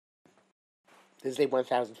This is day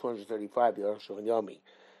 1235, the Arukh HaShulchan.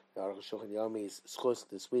 The Arukh HaShulchan's schus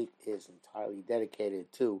this week is entirely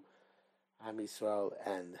dedicated to Am Yisrael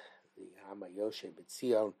and the Hama Yoshe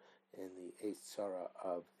B'Tzion in the 8th Tzara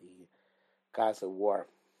of the Gaza War.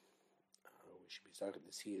 We should be starting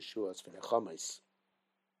to see Yeshua's for the Chomis.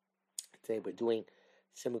 Today we're doing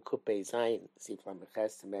Siman Kuf Beis Zayin, Sif Lamed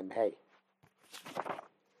to Mem Hey.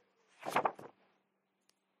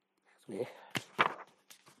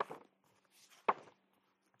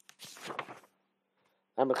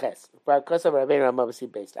 Lamches. Because of Rabbeinu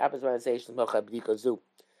Ramavasi based optimization of Bdiko Zu.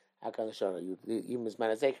 You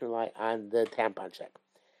mismanage can rely on the tampon check.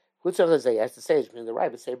 Hutzah has to say it's the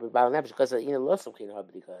right, but say because of loss of Right,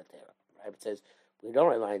 it says we don't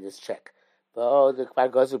rely on this check. But the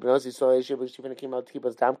Kvar goes to Benosi so issue which even came out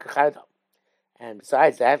Tiba's Dam Kachardo. And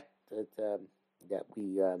besides that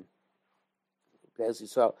we Benosi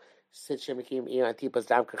saw Sit Shemikim on Tiba's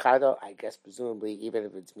Dam Kachardo, I guess presumably even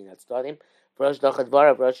if it's me not starting. Rosh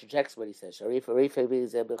Dochadvara, Rosh rejects what he says. Sharif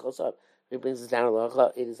is a Bechosov. He brings us down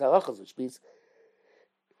halacha. It is halachas, which means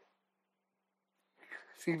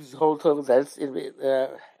seems the whole total that's in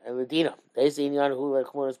Ladina. They say in Yan who like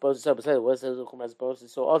Kumar is supposed to say what says Kumar is supposed to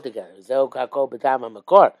so altogether. Zeo Kako Bedama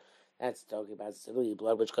Makor. That's talking about the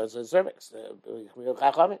blood which comes from the cervix. Real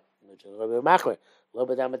Chachamim, which is Rabbi Machmer. Lo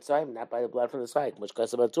Bedama Tzayim, not by the blood from the side, which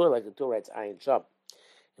comes about Tur, like the Tur writes Ayin Sham.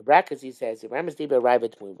 In brackets, he says, the Rambam's deep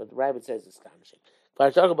Rabbit between, but the Rabbit says it's astonishing. If I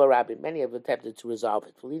talk about Rabbit, many have attempted to resolve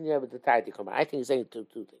it. I think he's saying two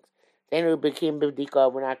things. Then we became Bidika,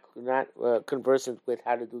 we're not conversant with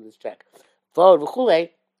how to do this check. Forward,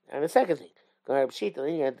 V'chulei, and the second thing,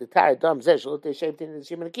 the tire dumb says, they shaped into the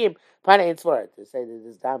Shimon Akim, Pana ain't for it. To say that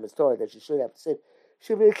this dam is Torah, that she should have to sit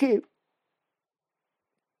Shimon Akim.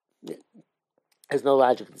 There's no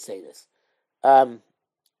logic to say this. About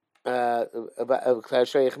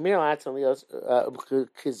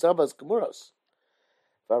Kizabas Gemuros.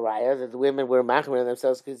 Varaya, that the women were machmir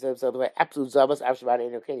themselves like absolute zabas after about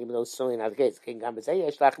even though it's certainly not the case. King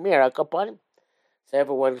Gambazay, Shlachmir, Kaponim. So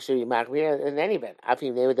everyone should be machmir in any event. After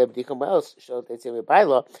you name it, the else, so they say by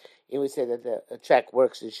law, and we say that the check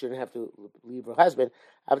works, you shouldn't have to leave her husband.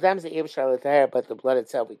 Sometimes the Charlotte hair, but the blood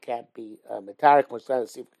itself, we can't be metarik, much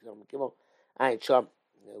less see if I ain't sure.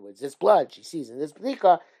 In other words, this blood she sees in this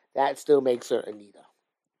Bdika, that still makes her a nida,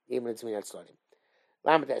 even if it's me not starting.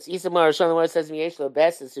 Lamates. Isamar Shalom says Mieshla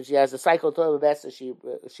best if she has a cycle to best, she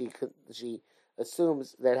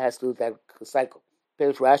assumes that has to do with that cycle.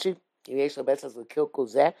 Perish Rashi, Mieshla best has the kilkul.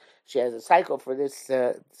 She has a cycle for this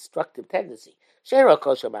destructive tendency. Shera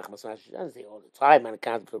kosher machmas. She doesn't say all the time on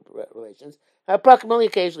account of relations. Approximately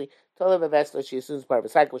occasionally, Tolav Avesta, she assumes part of a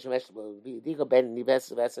cycle. She will be Digo Ben and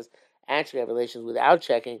Nivestas and she have relations without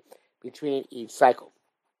checking between each cycle.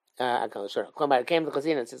 Klomar came to the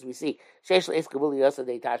Chazina, and since we see Sheish Leis Kabuli also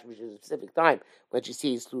they Tashmish at a specific time when she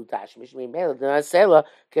sees through Tashmish, mean Mela, the Sela,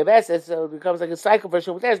 Keveses, so it becomes like a cycle for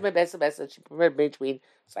sure. There's my best that she preferred between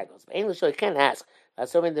cycles. But English, so you can't ask.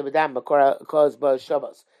 Assuming the Madame Makora calls both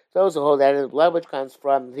Shabos. Those who hold that in the blood which comes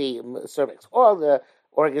from the cervix. All the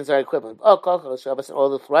organs are equivalent. All Koko Shabos and all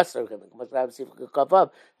the thrusts are equivalent. Much rather see if we could cough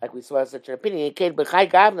up, like we saw such an opinion. It came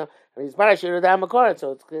Bechai Gavna, and he's Parashir Madame Makora,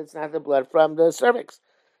 so it's not the blood from the cervix.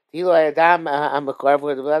 There would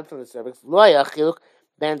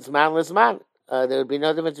be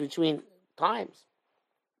no difference between times.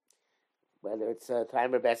 Whether it's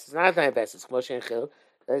time or best, it's not time best. It's Moshe and Chil.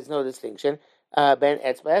 There's no distinction. Ben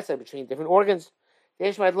Etzba between different organs.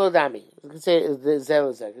 You can say the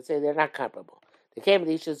Zelazar. You can say they're not comparable. They came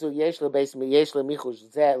to Ishazu Yeshla based on Yeshla Michush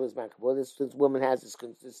Zelazar. This woman has this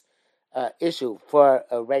issue for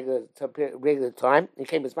a regular time. It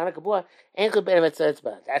came as Manakabua and could benefit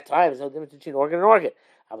Setzba. That time is no difference between organ and organ.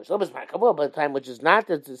 I was almost Manakabua, but the time which is not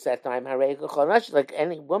the set time, like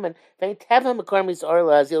any woman, and the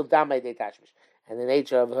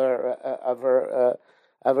nature of her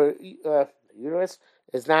uterus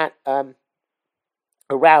is not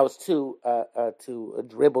aroused to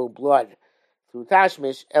dribble blood through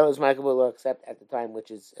Tashmish, Elas Manakabua, except at the time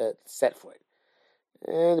which is set for it.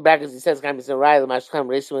 In the brackets, he says, "Kam is a raya l'mashkam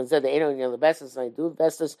resu and said the eno in the vesses. I do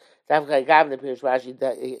vesses. Tafka gav the Pirish Rashi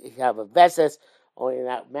that you have a vesses, or in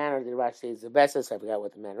that manner the Rashi says the vesses. I forgot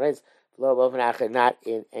what the manner is. Lo b'ofen not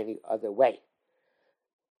in any other way."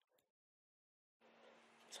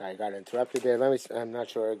 Sorry, I got interrupted there. I'm not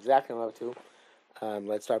sure exactly what I'm up to.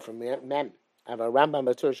 Let's start from Mem. I have a Rambam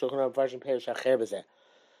Batur Shulchan Aruch version Pirish Acher b'zeh.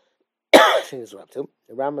 I think this is what I'm up to.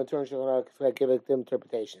 The Rambam Batur Shulchan Aruch give it the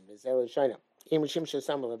interpretation. B'zeh l'shoina. She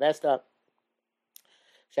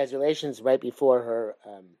has relations right before her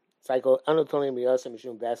cycle.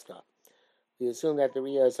 We we assume that the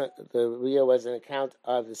Ria was an account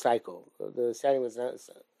of the cycle. The setting was not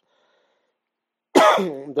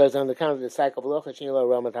was on the account of the cycle. We don't consider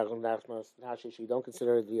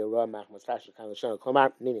the Arah Machmas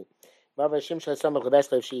Komar, meaning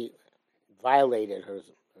if she violated her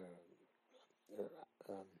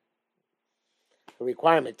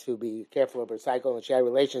requirement to be careful of her cycle, and she had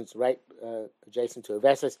relations right adjacent to her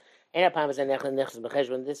vesses. And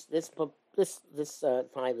this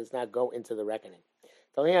time does not go into the reckoning.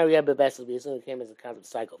 We assume it came as a kind of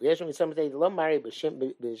cycle. It's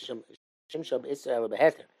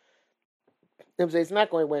not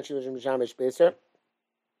going when she was in Mishamish Bisser,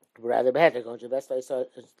 but rather better going to Vesla. Such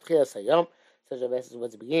a vessel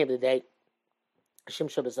was the beginning of the day.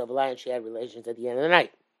 Shimshab is of a lion. She had relations at the end of the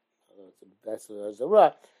night. That's a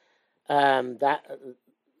raw. That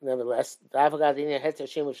nevertheless, I forgot the Heter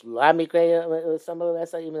Shimush Lamikreya some of the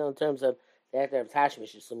vessels, even though in terms of the Heter of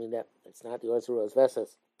Tashmish, assuming that it's not the Orzuro's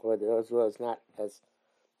vessels, or the Orzuro is not as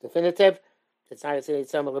definitive. It's not considered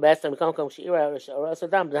some of the best. And come Shira or also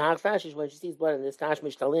dam the Haktashish when she sees blood in this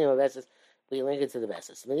Tashmish Talina vessels, we link it to the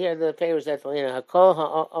vessels. But here the favors that Talina Hakol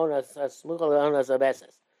Ha'onas Smuchal Onas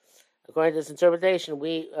Vessels. According to this interpretation,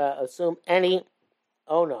 we assume any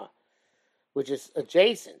Ona which is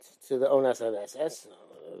adjacent to the Onas Aveses,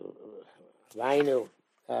 Vainu,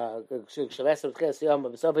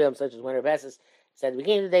 such as when her Veses is at the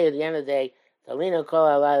beginning of the day or the end of the day, Talino Kol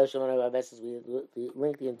Alayla Shemon of Veses, we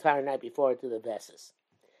link the entire night before to the Veses.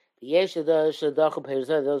 Those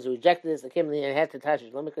who rejected this, the Kimli and Heter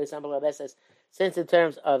Tashish, let me call example of Veses, since in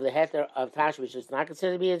terms of the Heter of Tash, which is not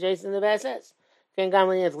considered to be adjacent to the Veses,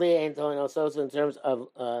 also in terms of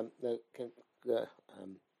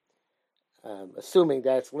assuming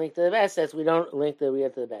that it's linked to the Veses, we don't link the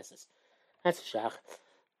Riyah to the Veses. That's a shach.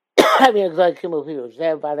 I mean, it's like Kimmel people.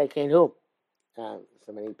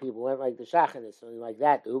 So many people went like the shach and something like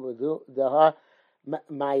that. The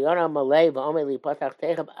Mayona Malay V'Omeli Patach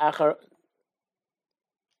Techab Achar.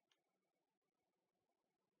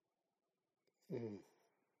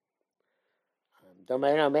 The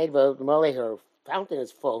Mayona made the Malay, her fountain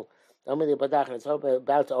is full. Omeli Patach, and it's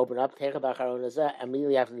about to open up. Techab Achar Onaza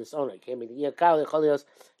immediately after this owner came in the Yakali Cholios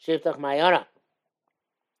Shiftach Mayona.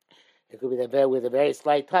 It could be that with a very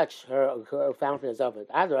slight touch, her fountain is open.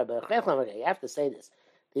 You have to say this.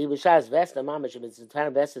 The Bishas Vesta Mamish, its entire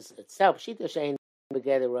vest itself, Shita Shein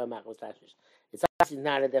together Ruah Machmas Tashish. It's obviously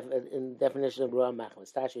not a definition of Ruah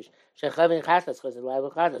Machmas Tashish. Shechavin Chastas, because it's live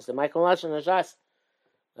with Chastas. The Michael Lashon Shas.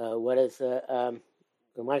 What is the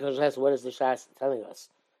Michael Shas? What is the Shas telling us?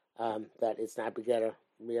 That it's not together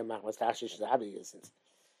Ruah Machmas Tashish is obvious.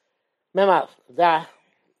 Memav Da.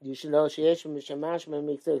 You should know some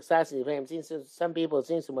people, it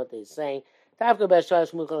seems from what they're saying. Specifically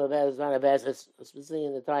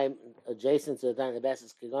in the time adjacent to the time the best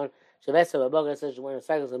is Kigon. Such when it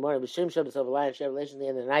cycles in the morning, Bishim Shabbos of a lion, share relation at the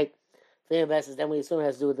end of the night. Then we assume it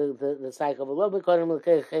has to do with the cycle of a little bit,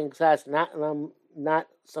 not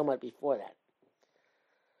somewhat before that.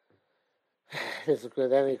 This is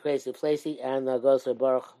then crazy Placey and goes to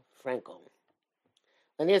Baruch Frankel.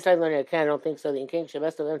 On the inside learning, I don't think so. The King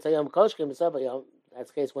Shabbat that's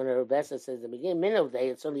the case when her Bessa says the beginning, middle of the day,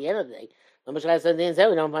 it's on the end of the day. We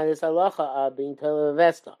don't find this halacha being told of a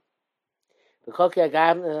Vesta. The Koki I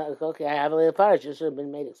have a little part, just should have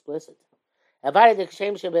been made explicit. It's like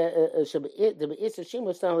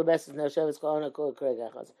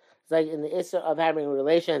in the Issa of having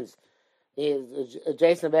relations, the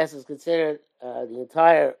adjacent vessel is considered the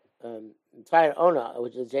entire Ona,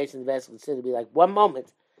 which is adjacent vessel, considered to be like one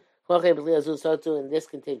moment. So too in this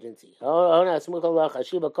contingency. The Ona,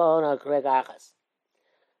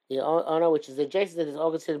 which is adjacent to this,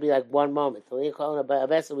 all considered to be like one moment. By a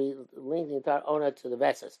vessel, we link the entire Ona to the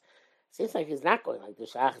vessels. Seems like he's not going like the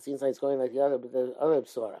Shach. It seems like it's going like the other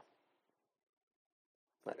Psora.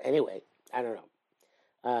 But anyway, I don't know.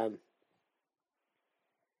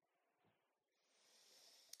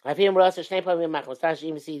 I feel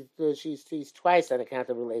even see she's twice on account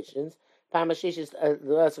of relations. And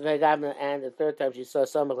the third time she saw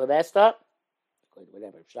some of the Vesta,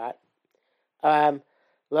 whatever shot.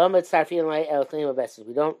 We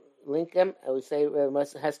don't link them. We say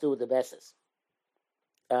it has to do with the Vestas.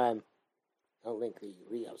 Don't link the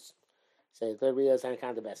Rios. Say the third Rios on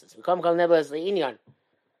account of the Vestas. We come nevertheless the Inyan.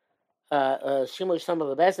 Shimush some of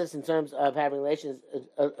the Vestas in terms of having relations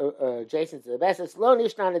adjacent to the Vestas. Lo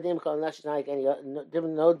nishnan adim kol nashis like any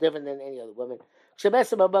no different than any other woman.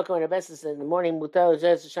 Shabesa babaka when her Vestas in the morning mutal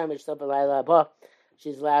zes shamish top alayla ba.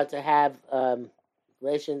 She's allowed to have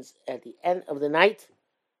relations at the end of the night.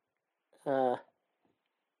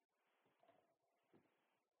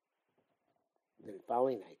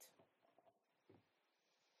 following night.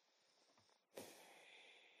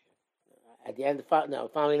 At the end of the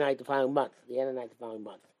following night, the following month. The end of the night, the following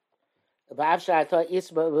month.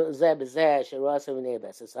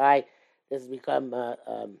 This has become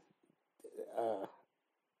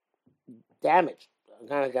damaged.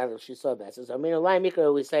 She saw that.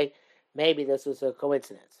 So, we say maybe this was a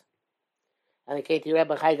coincidence. And the Katie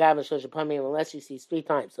Rebbe Chai Gav unless she sees 3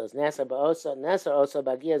 times. So it's Nesa Ba'osa, Nesa Osa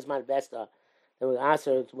Bagia is my Besta. Then we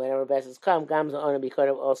answer whenever Bestas come, Gam's owner because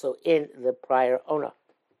also in the prior owner.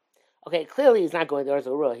 Okay, clearly he's not going there as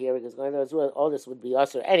a rule here because going there as a rule, all this would be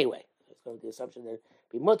usher anyway. It's going to be the assumption that it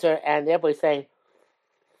would be mutter, and therefore he's saying it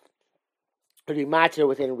would be matter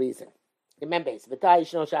within reason. Remember, it's V'tai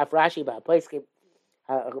Yishno Shaf Rashi Ba Poiskim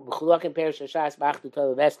B'chulokim Perish Shas B'achtu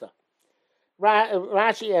Tol Vesta.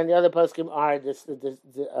 Rashi and the other poskim are in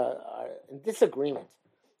disagreement,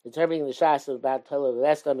 determining the shas about Tolo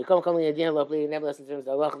Vesta. Nevertheless, in terms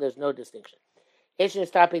of Allah, there's no distinction. Ishin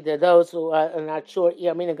is topic to those who are not sure. Those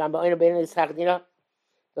who say is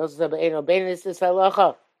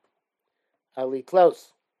halacha. Are we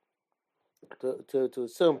close to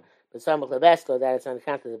assume the some of the Vesta that it's on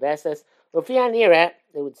account of the Vestas?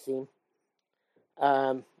 It would seem.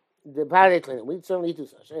 The Paradise we certainly do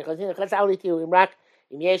so.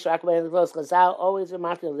 Always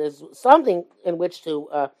remarkable. There's something in which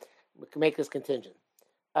to make this contingent.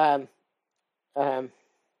 Because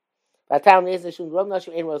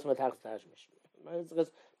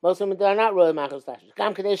most women are not royal machos tashish.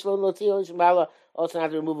 Also not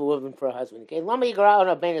to remove a woman for a husband. Okay, so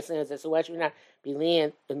why should we not be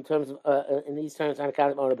lenient in terms of in these terms on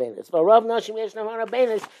account of owner benus? For Rav Noshim yesh no owner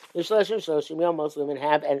benus. Most women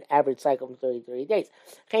have an average cycle of 30 days.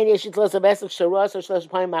 You should also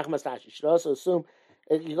assume.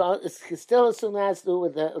 You can still assume that has to do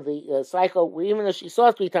with the cycle, even though she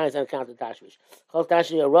saw 3 times on account of tashmish.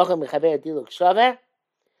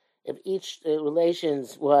 If each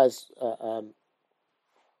relations was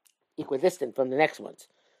equidistant from the next ones,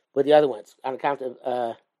 with the other ones, on account of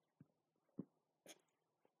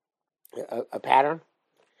a pattern.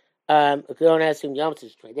 If you don't assume Yom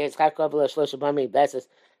Tov, 20 days, that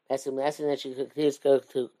she continues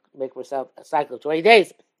to make herself a cycle of 20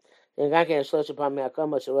 days. We also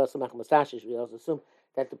assume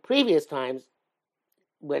that the previous times,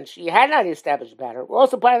 when she had not established a pattern, were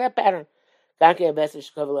also part of that pattern. Part of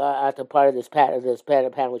this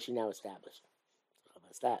pattern which she now established.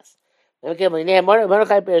 Mordechai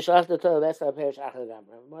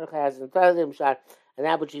has entirely shot, and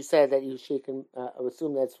that which she said that she can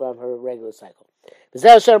assume that's from her regular cycle. He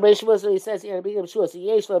says here,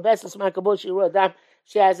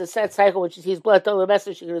 she has a set cycle when she sees blood.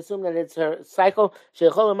 She can assume that it's her cycle. She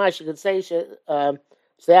could say she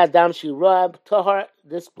rubbed Tohar,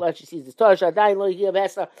 this blood she sees is Tohar,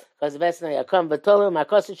 because Vesna come but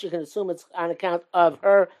she can assume it's on account of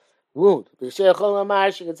her wound. She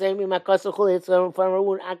can say it's from her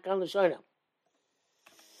wound.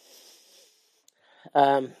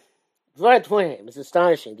 It's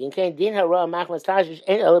astonishing.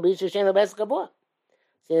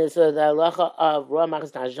 So the halacha of Ra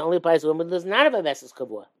Machas Tashish only applies to women who does not have a Vesas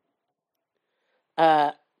Kabua.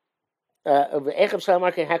 How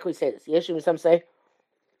can we say this? Yeshua, some say,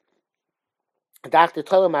 Dr.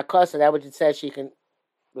 Tola Makosa, that which it says she can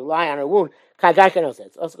rely on her wound. Kagakano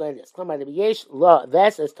says, also going to this. Come by the Yesh law,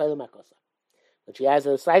 Vesas Tola Makosa. When she has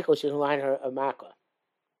a cycle, she can rely on her Maka.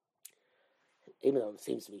 Even though it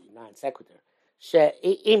seems to be non sequitur.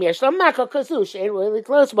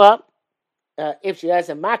 If she has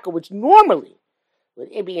a Maka, which normally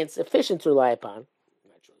would be insufficient to rely upon, I'm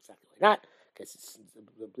not sure exactly why not, because it's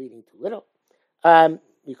bleeding too little.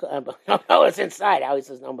 You don't know what's inside. How he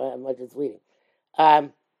says no, but much it's bleeding.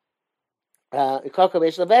 The cocoa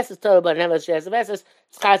the best is total, but never she has the best is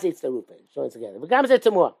Chaz eats the roof. Join together. But comes it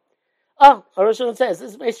to more. Oh, Arukh HaShulchan says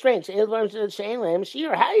this is very strange. How are you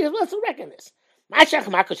supposed to reckon this? What's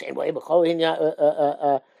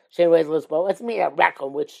me a rack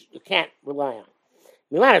on which you can't rely on?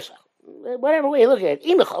 Whatever way you look at it,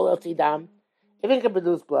 if it can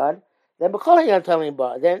produce blood, then no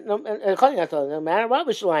matter what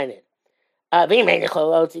we should line it. Can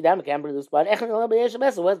produce blood.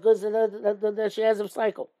 What good is that she has a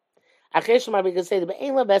cycle? We can say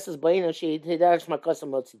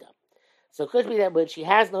so it could be that when she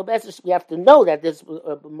has no best, we have to know that this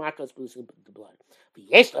marker is producing the blood. But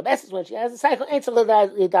yes, the best is when she has a cycle. We don't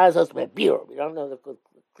know that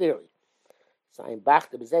clearly. So I'm back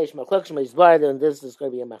to Bezeish Machlokes Mizbar, and this is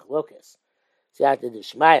going to be a Machlokes. See after the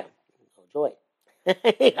Shmaya. No joy.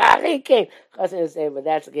 He came. Chassan is saying, but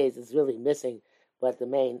that's the case. It's really missing what the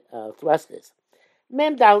main thrust is.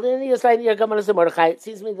 Mem Dal, in the side here, come on to Mordechai. It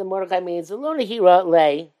seems to me that Mordechai means Alona Hira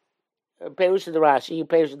lay, Perush of the Rashi,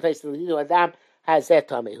 Perush of the place to Adam has that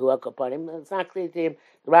tummy, who hook upon him. It's not clear to him,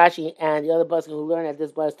 the Rashi and the other person who learn that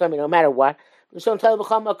this blood is tummy, no matter what. Because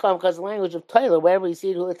the language of Taylor, wherever we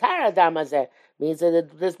see it, who tar Adam has that, means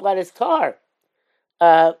that this blood is tar.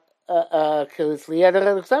 Something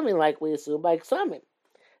like we assume by Ksamim.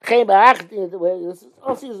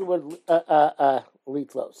 Also use the word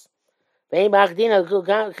litlos.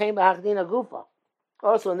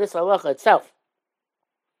 Also in this halacha itself.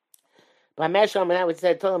 By Mesham and that we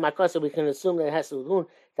said told him we can assume that it has to do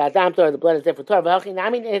that Adam Torah, the blood is different Torah. But I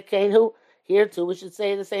mean who here too we should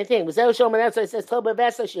say the same thing. But that's why it says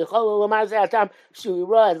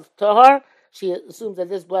she assumes that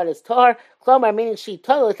this blood is tar. Klomar meaning she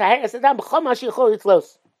told tahir Adam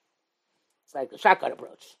it's like the shotgun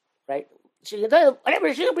approach, right? She can tell you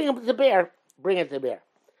whatever she can bring it to bear, bring it to bear.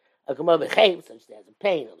 A kamob bechav, so she has a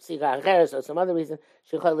pain, or some other reason,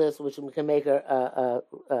 she call this, which can make her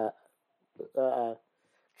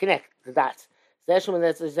connect the dots. That's when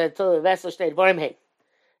that says told the vessel state vormheim.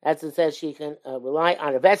 That's it says she can rely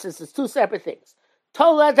on a vessel. It's two separate things.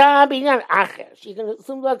 Tola da binyan acher. She can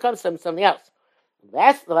assume blood comes from something else.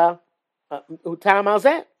 Vesla utam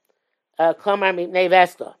alzeh. Klomar mitnei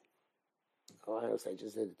vesla. Oh, I don't say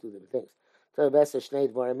just said two different things. So the best of Shnei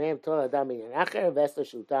Dvorim, Torah Adam Binyan Acher, best of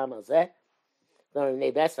Shutam Alzeh. No,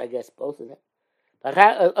 they best, I guess, both of them.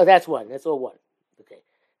 Oh, that's one. That's all one. Okay,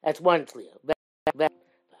 that's one clear. And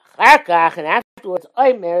afterwards,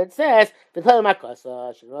 Oimer, it says, V'tol Makos,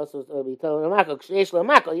 should also be told Makos, Kshesh Lo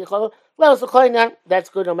Makos, Yichol, Lo Sechoinan, that's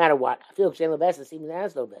good no matter what. I feel Kshen Lo Beses, even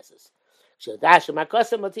has no Beses. She'odash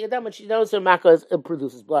Makos, Motzi Adam, when she knows her Makos, it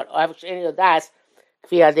produces blood. Or if Kshen Yodas,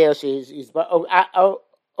 Kfi Adeo, she's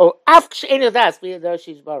or after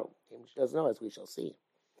she's borrowed. She doesn't know, as we shall see.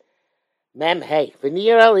 Mem hey,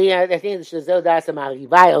 Venira, I think she's Zodas and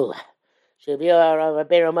Marivail. She'll be a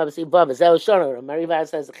better Mabasi Bub, Zel Shonor. Marivail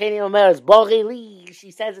says, Khani Omer is Borili. She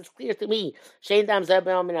says it's clear to me. Shane Dam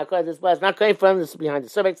Zabel, this was not coming from this behind the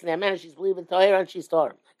cervix, and that man, she's believing Torah and she's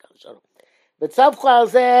Torah. But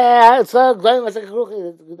Subclaws, so going was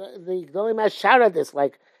the going man shouted this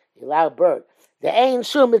like a loud bird. The ain't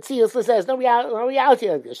shum mitzius says no reality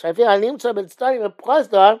of this. I feel I need some, but starting with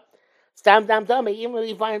prosdor, stam dam tummy. Even when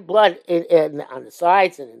you find blood on the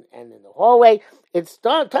sides and in the hallway, it's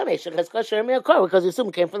tummy. Because you assume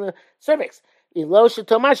it came from the cervix. Low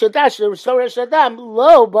shatomash dash the shadam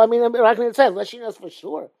low, but I mean I'm not going to say unless she knows for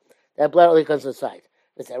sure that blood only comes inside.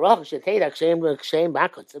 It's a rock should take that shame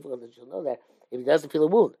back. It's difficult that you'll know that if he doesn't feel a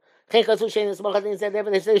wound. Can't cause shame is more than said.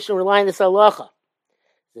 They say you should rely on this halacha.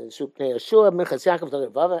 The Shupnei Yeshua, Minchas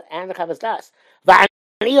Yaakov, Vava, and the Chavas Das.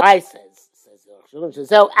 V'ani says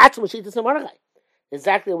so. Atzma Shitas and Mordechai.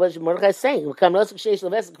 Exactly what Mordechai is saying. Become no success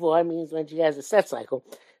levesk for means when she has a set cycle.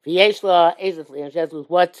 V'yeshla ezatli, and she has with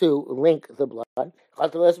what to link the blood.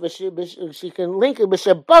 She can link it with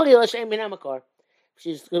Shabali Lashem Minamakar.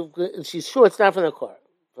 She's sure it's not from the core,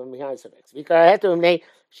 from behind the cervix. Because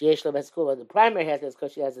she yeshla levesk. The primary head is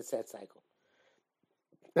because she has a set cycle.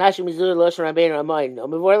 Rashi Mizur Loshen Rabbeinu Ramoy. No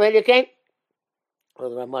before later came.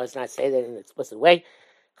 Well, the Ramoy does not say that in an explicit way.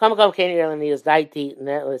 Come Kenny and he is daiti, and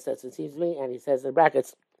that's what it seems to me. And he says in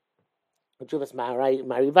brackets, Juvas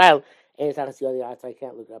Marivail, and it's not the other arts. I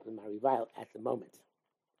can't look up the Marivail at the moment.